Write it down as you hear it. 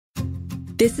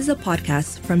This is a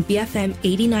podcast from BFM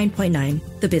 89.9,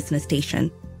 the business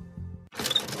station.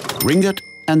 Ringgit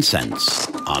and Cents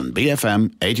on BFM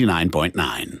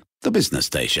 89.9, the business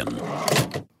station.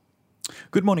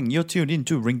 Good morning, you're tuned in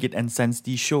to Ringgit and Cents,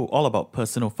 the show all about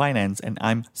personal finance, and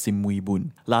I'm Sim Wee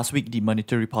Boon. Last week, the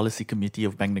Monetary Policy Committee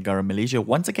of Bank Negara Malaysia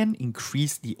once again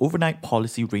increased the overnight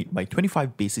policy rate by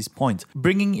 25 basis points,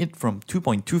 bringing it from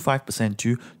 2.25%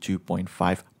 to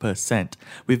 2.5%.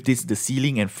 With this, the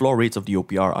ceiling and floor rates of the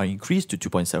OPR are increased to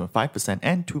 2.75%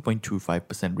 and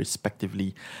 2.25%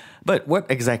 respectively. But what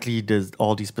exactly does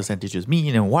all these percentages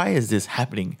mean, and why is this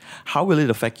happening? How will it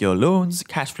affect your loans,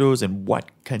 cash flows, and what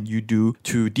can you do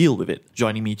to deal with it?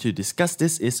 Joining me to discuss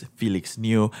this is Felix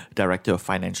Neo, Director of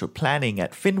Financial Planning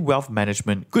at Fin Wealth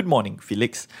Management. Good morning,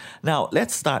 Felix. Now,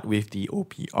 let's start with the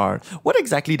OPR. What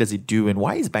exactly does it do, and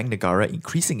why is Bank Negara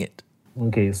increasing it?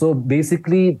 Okay, so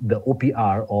basically the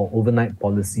OPR, or overnight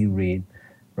policy rate,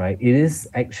 right, it is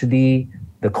actually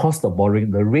the cost of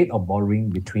borrowing, the rate of borrowing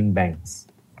between banks.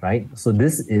 Right? So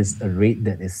this is a rate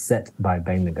that is set by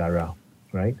Bank Negara,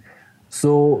 right?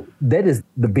 So that is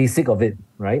the basic of it,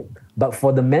 right? But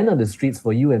for the man on the streets,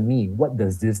 for you and me, what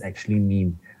does this actually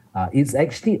mean? It's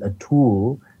actually a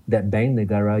tool that Bank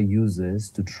Negara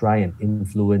uses to try and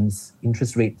influence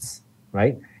interest rates,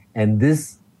 right? And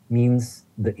this means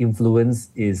the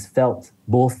influence is felt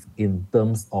both in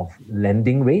terms of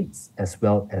lending rates as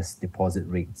well as deposit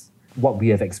rates. What we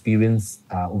have experienced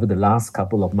over the last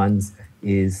couple of months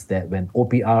is that when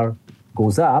OPR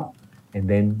goes up, and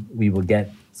then we will get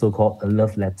so-called a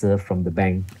love letter from the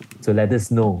bank to let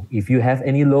us know if you have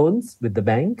any loans with the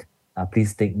bank,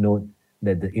 please take note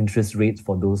that the interest rates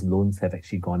for those loans have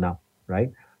actually gone up,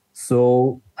 right?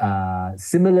 So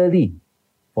similarly,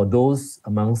 for those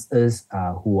amongst us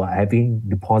who are having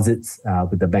deposits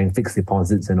with the bank, fixed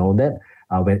deposits and all that,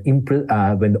 when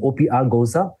the OPR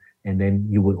goes up, and then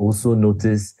you will also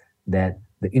notice that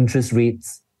the interest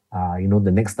rates,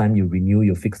 the next time you renew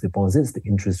your fixed deposits, the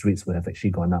interest rates will have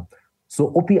actually gone up. So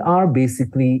OPR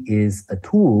basically is a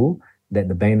tool that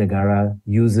the Bank Negara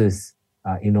uses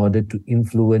in order to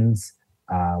influence,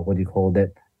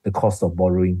 the cost of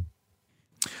borrowing.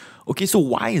 Okay, so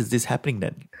why is this happening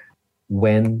then?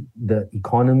 When the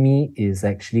economy is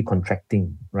actually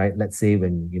contracting, right? Let's say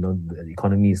when, the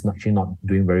economy is actually not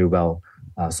doing very well.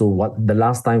 So the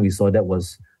last time we saw that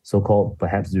was so-called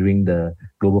perhaps during the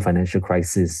global financial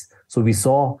crisis. So we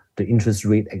saw the interest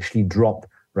rate actually drop,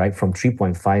 right, from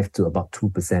 3.5 to about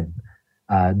 2%.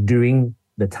 During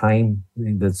the time,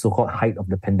 the so-called height of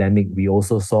the pandemic, we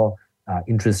also saw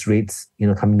interest rates,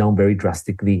 coming down very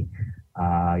drastically,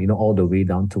 all the way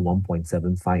down to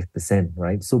 1.75%,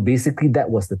 right? So basically that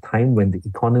was the time when the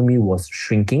economy was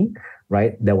shrinking,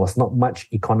 right? There was not much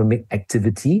economic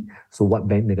activity. So what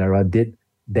Bank Negara did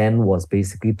then was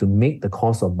basically to make the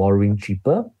cost of borrowing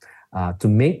cheaper, to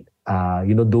make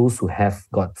those who have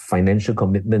got financial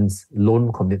commitments,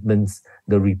 loan commitments,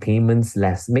 the repayments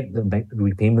less, make the bank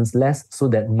repayments less, so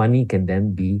that money can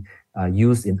then be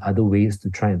used in other ways to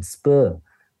try and spur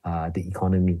the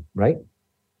economy, right?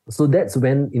 So that's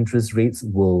when interest rates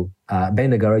will,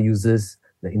 Bank Negara uses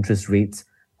the interest rates,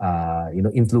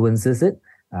 influences it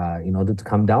in order to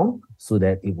come down so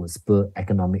that it will spur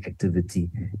economic activity.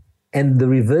 And the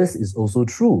reverse is also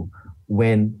true.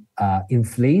 When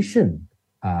inflation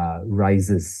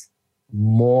rises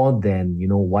more than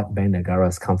what Bank Negara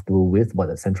is comfortable with, what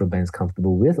the central bank is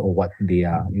comfortable with, or what they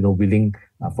are willing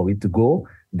for it to go,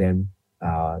 then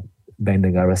Bank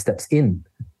Negara steps in,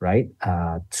 right,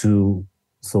 to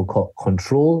so-called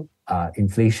control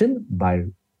inflation by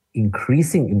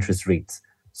increasing interest rates,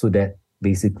 so that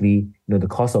basically the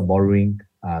cost of borrowing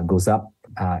goes up,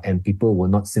 and people will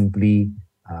not simply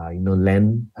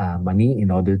lend money in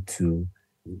order to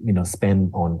spend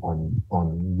on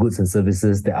goods and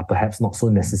services that are perhaps not so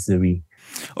necessary.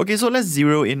 Okay, so let's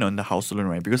zero in on the house loan,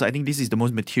 right? Because I think this is the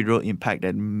most material impact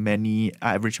that many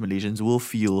average Malaysians will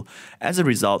feel as a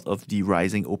result of the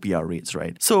rising OPR rates,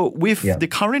 right? So with the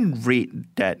current rate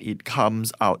that it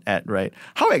comes out at, right,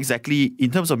 how exactly, in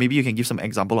terms of, maybe you can give some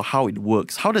example of how it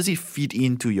works, how does it feed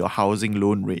into your housing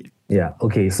loan rate? Yeah,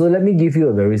 okay, so let me give you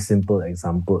a very simple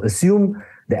example. Assume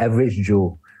the average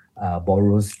Joe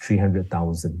borrows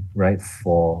 300,000, right,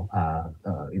 for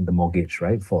in the mortgage,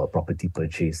 right, for a property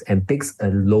purchase, and takes a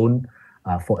loan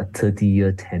for a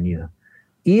 30-year tenure.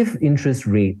 If interest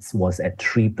rates was at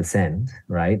 3%,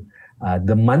 right,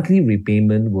 the monthly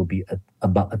repayment will be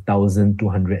about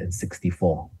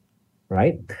 1,264,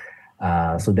 right?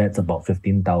 So that's about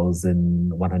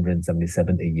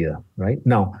 15,177 a year, right?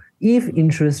 Now, if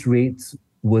interest rates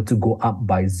were to go up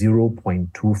by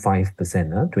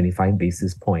 0.25%, 25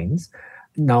 basis points,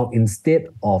 Now, instead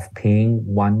of paying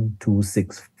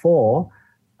 1,264,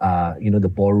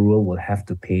 the borrower will have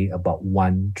to pay about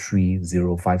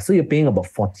 1,305. So you're paying about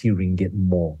 40 ringgit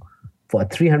more. For a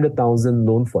 300,000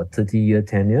 loan for a 30-year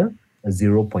tenure, a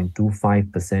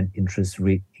 0.25% interest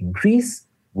rate increase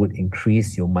would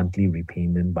increase your monthly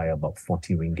repayment by about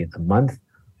 40 ringgit a month,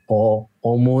 or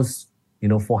almost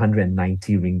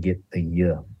 490 ringgit a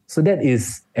year. So that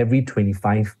is every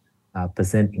 25%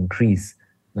 increase.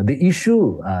 Now the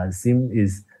issue, Sim,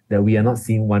 is that we are not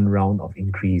seeing one round of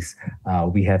increase.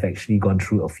 We have actually gone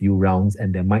through a few rounds,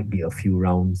 and there might be a few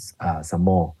rounds, some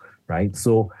more, right?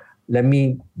 So let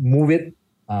me move it,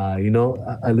 a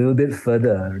little bit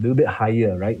further, a little bit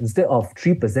higher, right? Instead of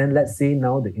 3%, let's say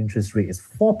now the interest rate is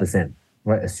 4%,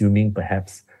 right? Assuming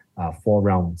perhaps 4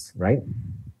 rounds, right,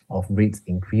 of rates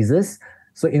increases.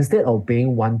 So instead of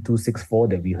paying 1,264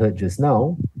 that we heard just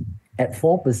now, at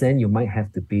 4%, you might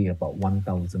have to pay about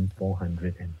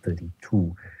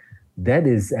 1,432. That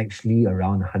is actually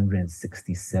around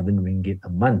 167 ringgit a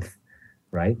month,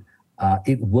 right?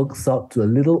 It works out to a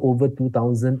little over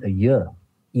 2,000 a year.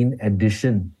 In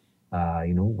addition,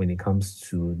 when it comes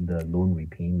to the loan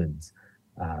repayments.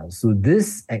 So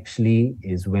this actually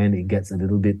is when it gets a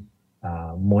little bit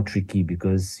more tricky,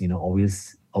 because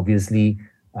obviously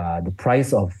the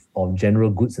price of general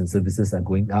goods and services are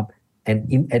going up. And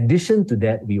in addition to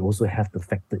that, we also have to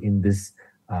factor in this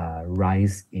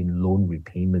rise in loan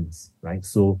repayments, right?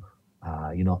 So,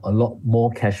 a lot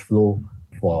more cash flow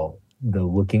for the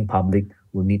working public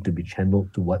will need to be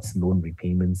channeled towards loan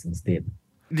repayments instead.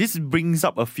 This brings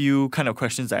up a few kind of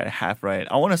questions that I have, right?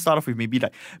 I want to start off with maybe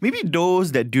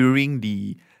those that during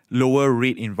the lower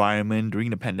rate environment during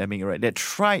the pandemic, right, that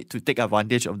tried to take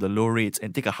advantage of the low rates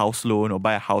and take a house loan or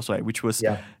buy a house, right, which was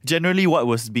generally what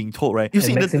was being told, right? You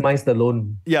see, maximize the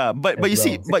loan. Yeah, but you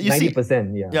see,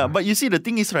 90%, yeah, but you see, the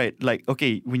thing is, right, like,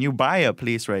 okay, when you buy a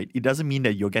place, right, it doesn't mean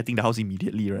that you're getting the house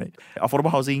immediately, right?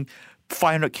 Affordable housing,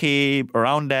 500k,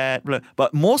 around that,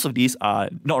 but most of these are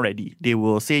not ready. They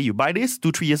will say you buy this,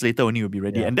 2-3 years later only you'll be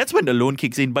ready, and that's when the loan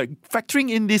kicks in. But factoring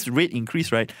in this rate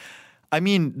increase, right, I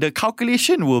mean, the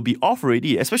calculation will be off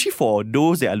already, especially for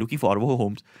those that are looking for affordable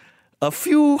homes. A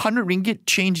few hundred ringgit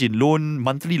change in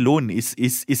monthly loan is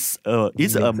a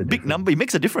big number. It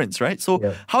makes a difference, right?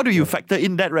 So how do you factor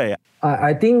in that, right?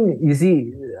 I think, you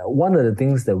see, one of the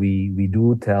things that we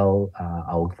do tell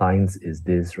our clients is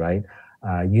this, right?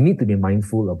 You need to be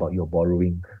mindful about your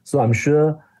borrowing. So I'm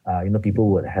sure people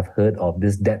would have heard of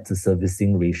this debt to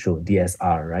servicing ratio,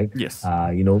 DSR, right? Yes.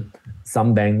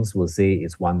 Some banks will say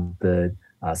it's 1/3.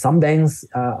 Some banks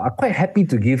are quite happy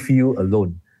to give you a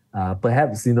loan.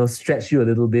 Perhaps, stretch you a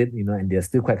little bit, and they're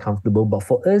still quite comfortable. But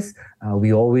for us,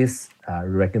 we always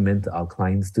recommend to our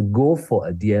clients to go for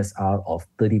a DSR of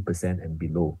 30% and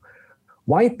below.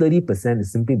 Why 30%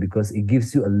 is simply because it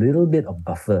gives you a little bit of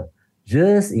buffer,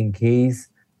 just in case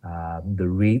the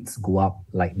rates go up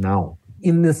like now.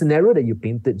 In the scenario that you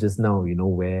painted just now,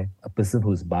 where a person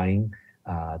who's buying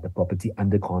the property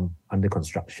under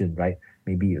construction, right?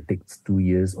 Maybe it takes 2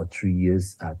 years or 3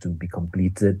 years to be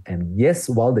completed. And yes,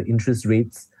 while the interest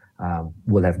rates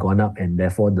will have gone up and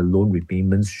therefore the loan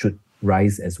repayments should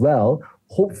rise as well,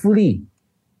 hopefully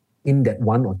in that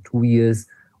 1 or 2 years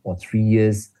or 3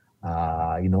 years,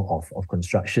 of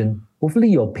construction, hopefully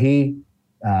your pay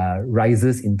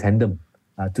rises in tandem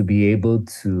to be able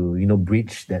to,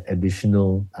 bridge that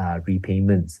additional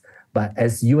repayments. But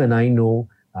as you and I know,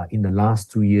 in the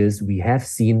last 2 years, we have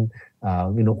seen,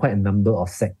 quite a number of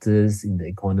sectors in the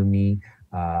economy,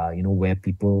 where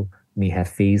people may have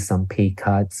faced some pay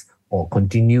cuts or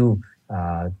continue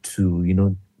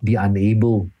to, be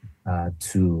unable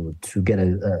to get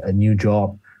a new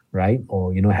job, right?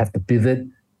 Or, have to pivot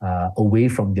away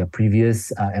from their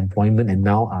previous employment, and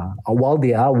now while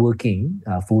they are working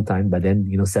full-time, but then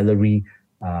salary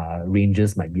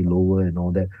ranges might be lower and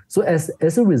all that. So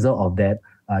as a result of that,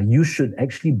 you should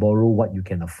actually borrow what you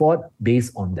can afford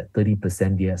based on that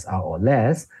 30% DSR or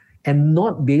less, and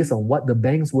not based on what the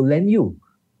banks will lend you,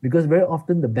 because very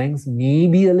often the banks may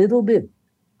be a little bit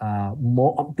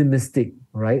more optimistic,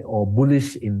 right, or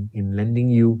bullish in lending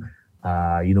you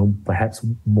perhaps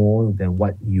more than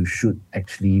what you should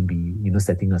actually be,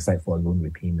 setting aside for a loan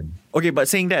repayment. Okay, but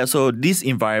saying that, so this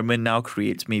environment now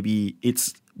creates, maybe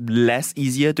it's less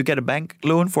easier to get a bank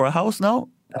loan for a house now?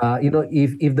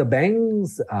 If the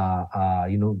banks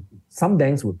some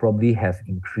banks would probably have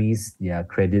increased their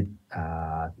credit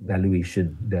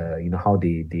valuation, how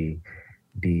they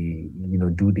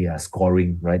do their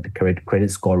scoring, right? The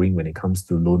credit scoring when it comes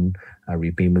to loan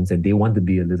repayments, and they want to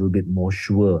be a little bit more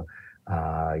sure.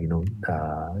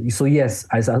 So yes,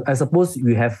 I suppose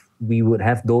we would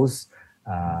have those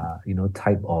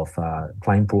type of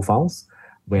client profiles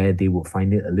where they will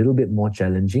find it a little bit more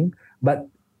challenging. But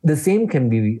the same can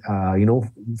be,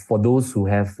 for those who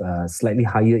have slightly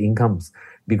higher incomes,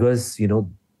 because,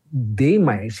 they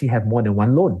might actually have more than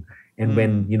one loan. And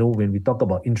when we talk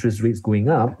about interest rates going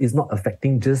up, it's not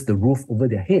affecting just the roof over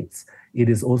their heads. It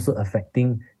is also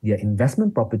affecting their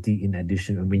investment property in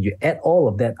addition. And when you add all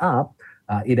of that up,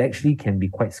 it actually can be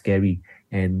quite scary.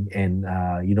 And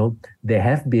there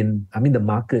have been, the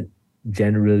market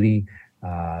generally,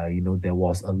 there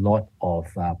was a lot of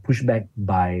pushback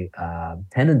by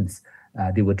tenants.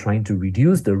 They were trying to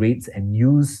reduce the rates and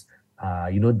use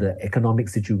the economic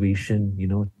situation,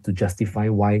 to justify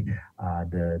why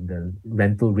the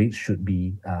rental rates should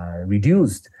be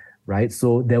reduced, right?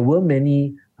 So there were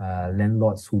many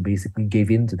landlords who basically gave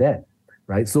in to that,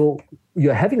 right? So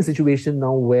you're having a situation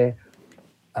now where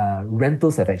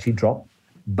rentals have actually dropped,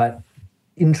 but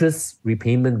interest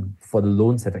repayment for the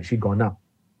loans have actually gone up,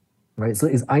 right? So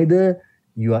it's either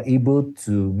you are able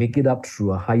to make it up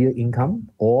through a higher income,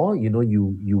 or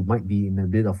you might be in a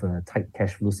bit of a tight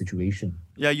cash flow situation.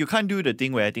 Yeah, you can't do the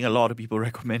thing where I think a lot of people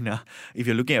recommend if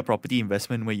you're looking at property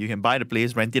investment, where you can buy the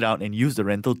place, rent it out, and use the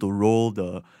rental to roll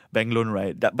the bank loan,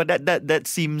 right? That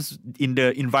seems, in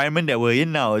the environment that we're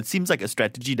in now, it seems like a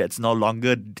strategy that's no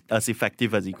longer as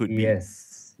effective as it could be.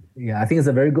 Yes. Yeah, I think it's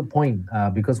a very good point,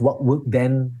 because what worked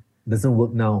then doesn't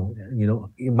work now.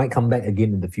 It might come back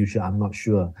again in the future. I'm not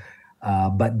sure.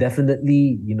 But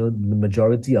definitely, the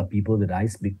majority of people that I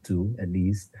speak to, at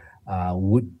least,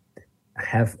 would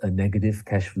have a negative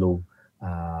cash flow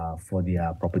for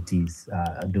their properties.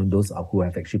 Those who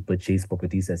have actually purchased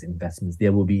properties as investments,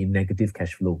 there will be a negative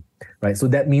cash flow, right? So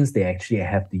that means they actually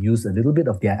have to use a little bit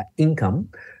of their income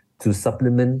to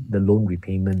supplement the loan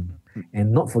repayment.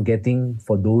 And not forgetting,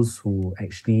 for those who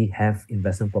actually have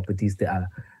investment properties that are,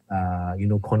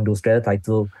 condo, strata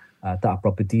title, type of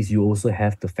properties, you also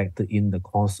have to factor in the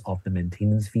cost of the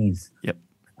maintenance fees. Yep.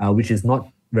 Which is not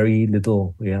very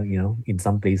little. In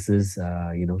some places,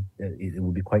 it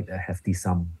will be quite a hefty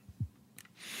sum.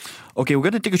 Okay, we're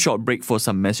going to take a short break for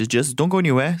some messages. Don't go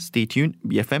anywhere. Stay tuned.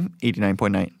 BFM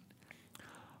 89.9.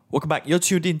 Welcome back. You're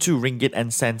tuned into Ringgit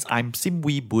and Cents. I'm Sim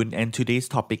Wee Boon, and today's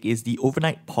topic is the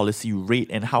overnight policy rate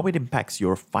and how it impacts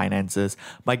your finances.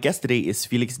 My guest today is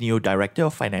Felix Neo, Director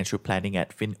of Financial Planning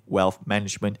at Fin Wealth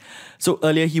Management. So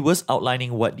earlier he was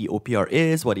outlining what the OPR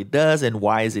is, what it does, and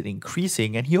why is it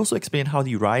increasing. And he also explained how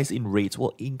the rise in rates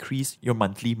will increase your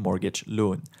monthly mortgage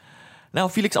loan. Now,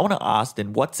 Felix, I want to ask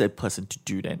then, what's a person to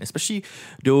do then? Especially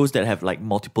those that have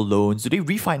multiple loans. Do they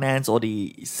refinance or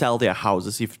they sell their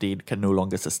houses if they can no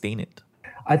longer sustain it?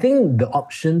 I think the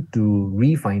option to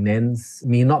refinance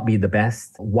may not be the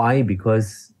best. Why?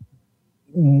 Because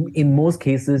in most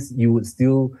cases, you would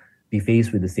still be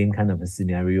faced with the same kind of a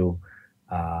scenario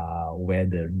where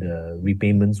the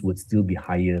repayments would still be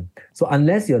higher. So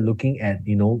unless you're looking at,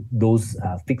 those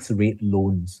fixed rate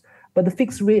loans, but the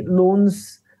fixed rate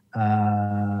loans,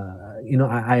 I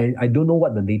don't know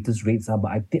what the latest rates are,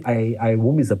 but I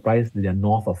won't be surprised that they're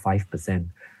north of 5%.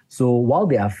 So while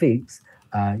they are fixed,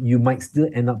 you might still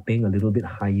end up paying a little bit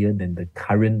higher than the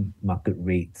current market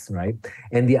rates, right?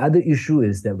 And the other issue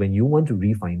is that when you want to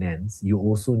refinance, you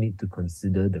also need to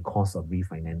consider the cost of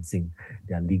refinancing.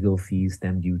 There are legal fees,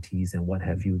 stamp duties, and what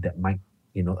have you that might,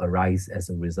 arise as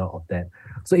a result of that.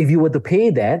 So if you were to pay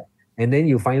that, and then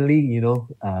you finally,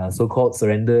 so-called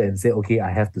surrender and say, okay, I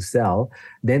have to sell,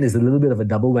 then it's a little bit of a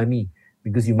double whammy,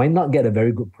 because you might not get a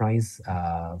very good price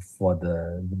for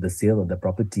the sale of the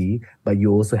property, but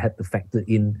you also had to factor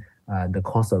in the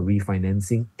cost of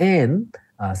refinancing, and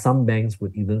some banks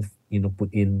would even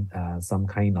put in some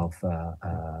kind of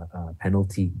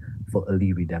penalty for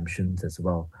early redemptions as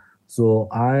well. So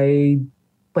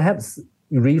perhaps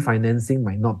refinancing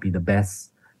might not be the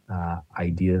best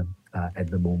idea at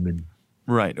the moment.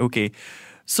 Right, okay.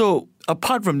 So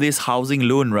apart from this housing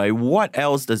loan, right, what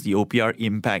else does the OPR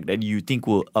impact that you think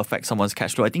will affect someone's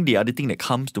cash flow? I think the other thing that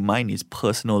comes to mind is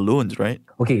personal loans, right?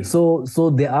 Okay, so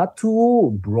there are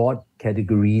two broad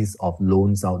categories of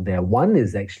loans out there. One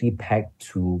is actually pegged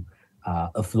to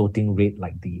a floating rate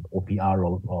like the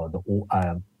OPR or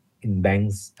the in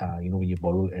banks, when you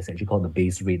borrow, it's actually called the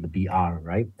base rate, the BR,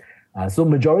 right? So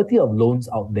majority of loans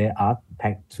out there are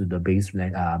pegged to the base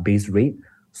rate.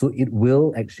 So it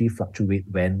will actually fluctuate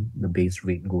when the base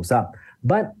rate goes up.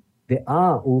 But there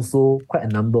are also quite a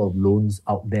number of loans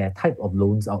out there, type of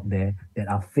loans out there that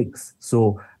are fixed.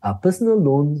 So personal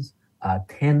loans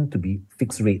tend to be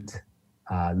fixed rate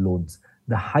loans.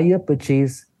 The higher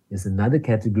purchase is another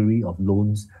category of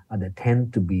loans that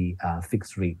tend to be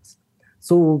fixed rates.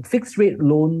 So fixed rate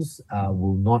loans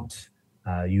will not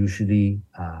usually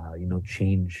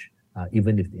change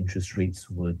even if the interest rates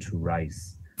were to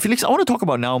rise. Felix, I want to talk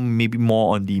about now maybe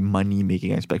more on the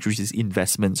money-making aspect, which is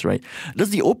investments, right?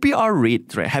 Does the OPR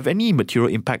rate, right, have any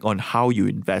material impact on how you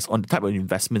invest, on the type of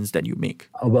investments that you make?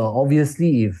 Well,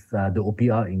 obviously, if the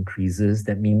OPR increases,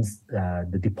 that means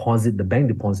the bank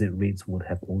deposit rates would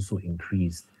have also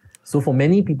increased. So for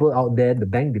many people out there, the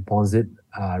bank deposit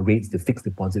rates, the fixed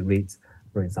deposit rates,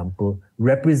 for example,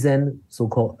 represent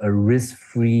so-called a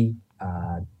risk-free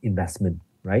investment,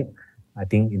 right? I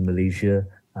think in Malaysia,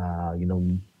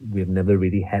 we've never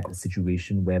really had a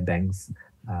situation where banks,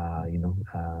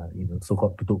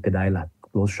 so-called tutup kedai lah,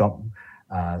 close shop.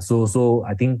 So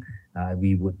I think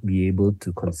we would be able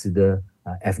to consider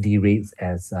FD rates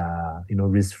as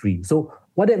risk-free. So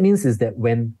what that means is that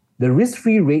when the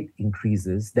risk-free rate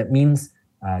increases, that means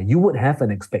you would have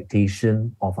an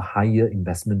expectation of a higher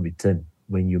investment return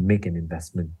when you make an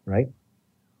investment, right?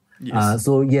 Yes.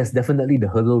 So yes, definitely the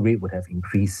hurdle rate would have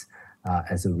increased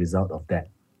as a result of that.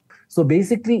 So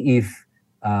basically, if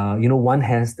one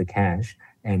has the cash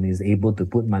and is able to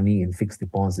put money in fixed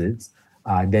deposits,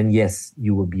 then yes,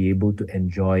 you will be able to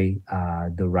enjoy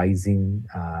the rising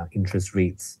interest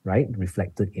rates, right,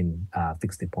 reflected in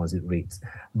fixed deposit rates.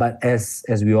 But as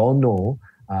we all know,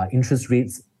 interest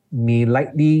rates may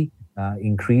likely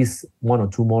increase one or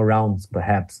two more rounds,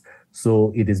 perhaps.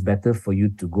 So it is better for you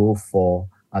to go for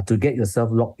to get yourself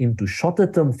locked into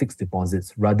shorter-term fixed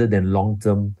deposits rather than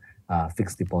long-term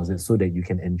fixed deposits, so that you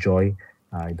can enjoy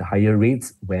the higher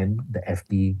rates when the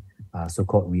FD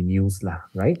so-called renews,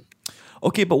 right?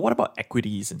 Okay, but what about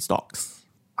equities and stocks?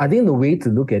 I think the way to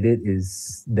look at it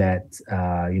is that,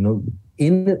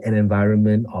 in an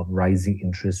environment of rising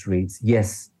interest rates,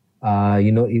 yes,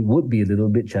 it would be a little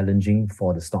bit challenging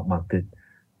for the stock market,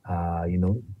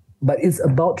 but it's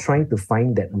about trying to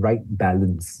find that right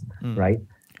balance, right?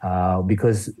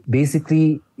 Because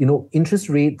basically, interest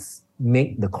rates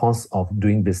make the cost of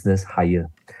doing business higher.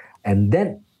 And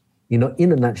that, in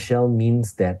a nutshell,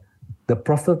 means that the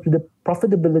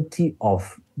profitability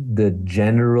of the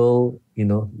general,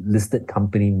 listed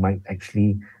company might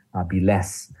actually be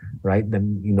less, right?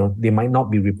 Then, they might not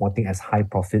be reporting as high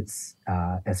profits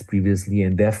as previously.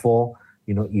 And therefore,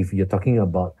 if you're talking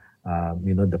about,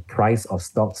 the price of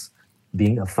stocks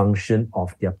being a function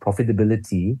of their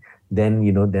profitability, then,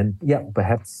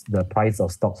 perhaps the price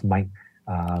of stocks might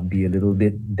be a little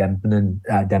bit dampened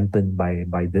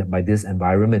by this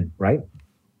environment, right?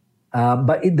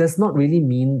 But it does not really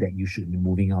mean that you should be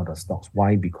moving out of stocks.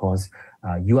 Why? Because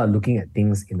you are looking at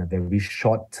things in a very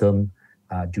short-term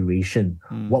duration.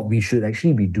 What we should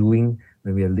actually be doing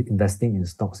when we are investing in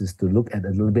stocks is to look at a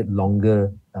little bit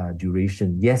longer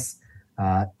duration. Yes,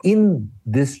 in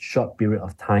this short period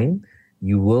of time,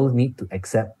 you will need to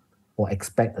accept or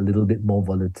expect a little bit more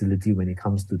volatility when it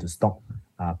comes to the stock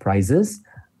prices.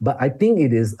 But I think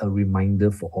it is a reminder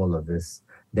for all of us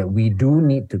that we do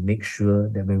need to make sure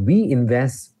that when we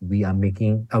invest, we are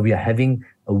having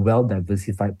a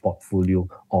well-diversified portfolio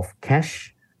of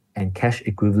cash and cash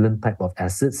equivalent type of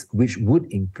assets, which would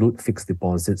include fixed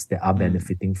deposits that are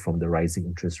benefiting from the rising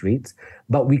interest rates.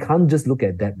 But we can't just look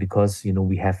at that because,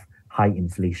 we have high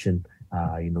inflation,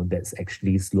 that's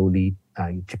actually slowly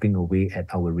chipping away at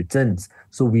our returns.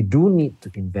 So we do need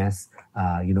to invest,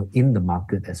 in the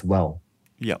market as well.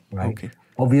 Yeah. Right. Okay.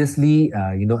 Obviously,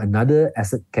 another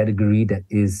asset category that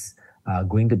is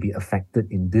going to be affected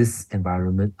in this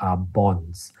environment are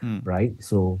bonds, right?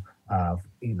 So,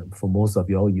 for most of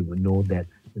y'all, you would know that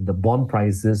the bond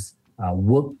prices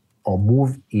work or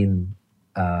move in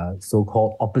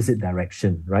so-called opposite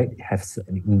direction, right? It has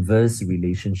an inverse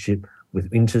relationship with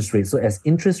interest rates. So as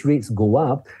interest rates go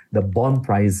up, the bond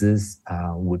prices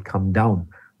would come down,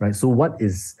 right? So what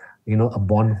is, a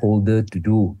bondholder to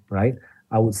do, right?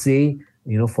 I would say,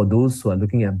 for those who are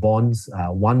looking at bonds,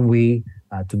 one way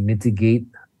to mitigate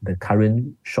the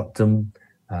current short-term,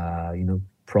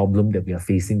 problem that we are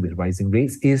facing with rising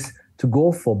rates is to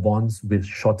go for bonds with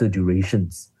shorter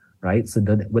durations, right? So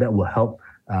that will help,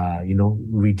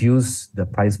 reduce the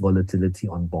price volatility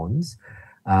on bonds.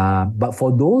 But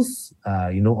for those,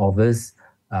 of us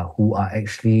who are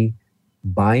actually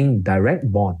buying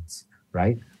direct bonds,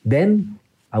 right? Then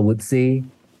I would say,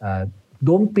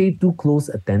 don't pay too close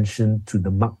attention to the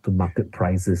mark-to-market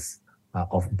prices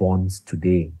of bonds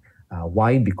today.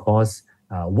 Why? Because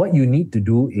what you need to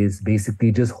do is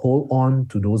basically just hold on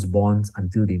to those bonds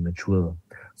until they mature.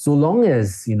 So long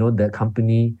as, the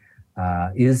company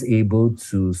is able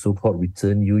to so-called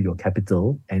return you your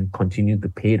capital and continue to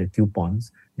pay the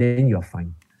coupons, then you're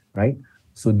fine, right?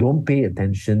 So don't pay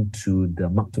attention to the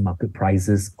mark-to-market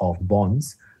prices of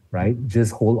bonds, right?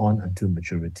 Just hold on until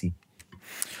maturity.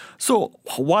 So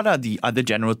what are the other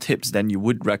general tips then you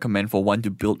would recommend for one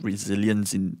to build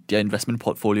resilience in their investment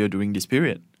portfolio during this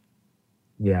period?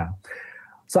 Yeah.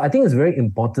 So I think it's very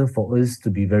important for us to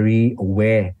be very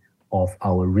aware of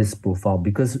our risk profile,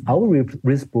 because our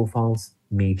risk profiles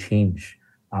may change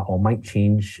or might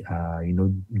change,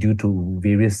 due to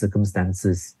various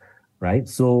circumstances, right?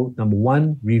 So number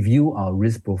one, review our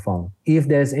risk profile. If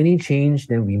there's any change,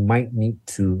 then we might need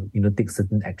to, take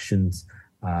certain actions,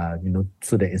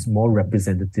 so that it's more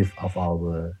representative of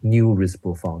our new risk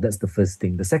profile. That's the first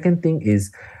thing. The second thing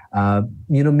is,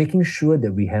 making sure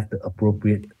that we have the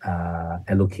appropriate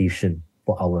allocation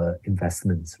for our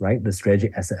investments, right? The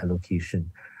strategic asset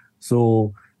allocation.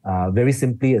 So very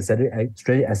simply, a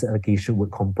strategic asset allocation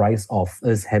would comprise of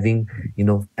us having,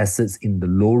 assets in the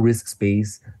low risk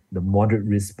space, the moderate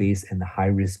risk space, and the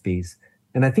high risk space.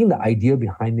 And I think the idea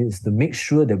behind it is to make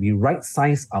sure that we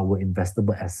right-size our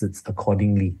investable assets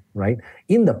accordingly, right?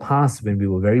 In the past, when we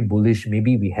were very bullish,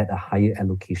 maybe we had a higher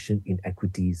allocation in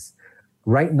equities.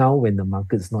 Right now, when the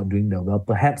market's not doing that well,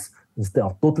 perhaps instead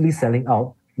of totally selling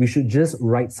out, we should just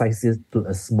right-size it to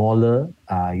a smaller,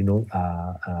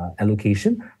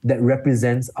 allocation that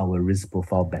represents our risk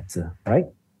profile better, right?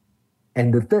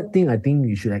 And the third thing I think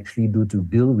we should actually do to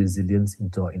build resilience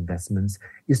into our investments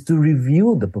is to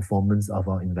review the performance of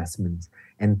our investments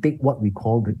and take what we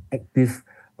call the active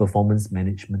performance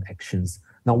management actions.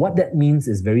 Now, what that means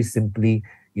is very simply,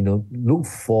 look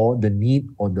for the need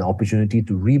or the opportunity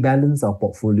to rebalance our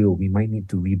portfolio. We might need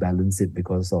to rebalance it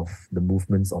because of the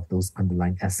movements of those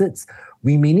underlying assets.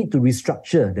 We may need to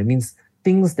restructure. That means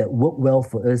things that work well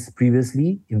for us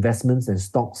previously, investments and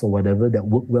stocks or whatever that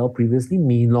work well previously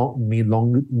may no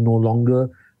longer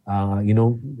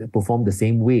perform the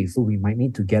same way. So we might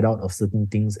need to get out of certain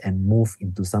things and move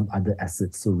into some other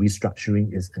assets. So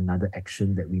restructuring is another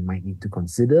action that we might need to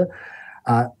consider.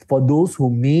 For those who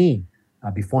may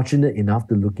be fortunate enough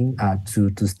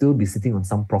to still be sitting on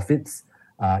some profits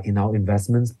in our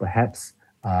investments, perhaps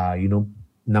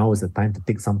now is the time to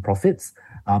take some profits.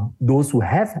 Those who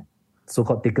have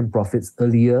so-called taken profits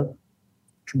earlier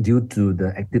due to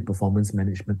the active performance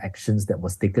management actions that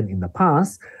was taken in the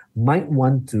past might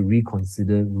want to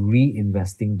reconsider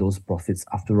reinvesting those profits.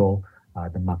 After all,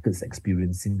 the market's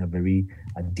experiencing a very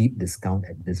deep discount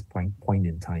at this point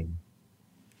in time.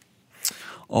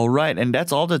 All right, and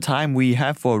that's all the time we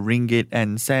have for Ringgit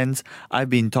and Cents. I've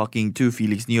been talking to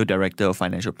Felix Neo, Director of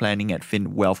Financial Planning at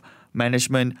Fin Wealth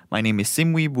Management. My name is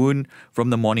Sim Wee Boon from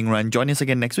The Morning Run. Join us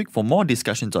again next week for more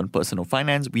discussions on personal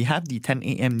finance. We have the 10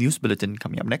 a.m. news bulletin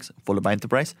coming up next, followed by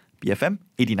Enterprise, BFM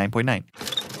 89.9.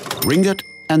 Ringgit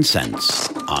and Cents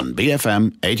on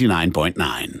BFM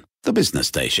 89.9, the business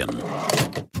station.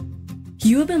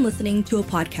 You have been listening to a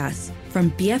podcast from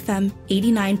BFM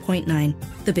 89.9,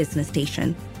 the business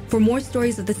station. For more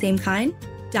stories of the same kind,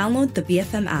 download the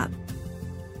BFM app.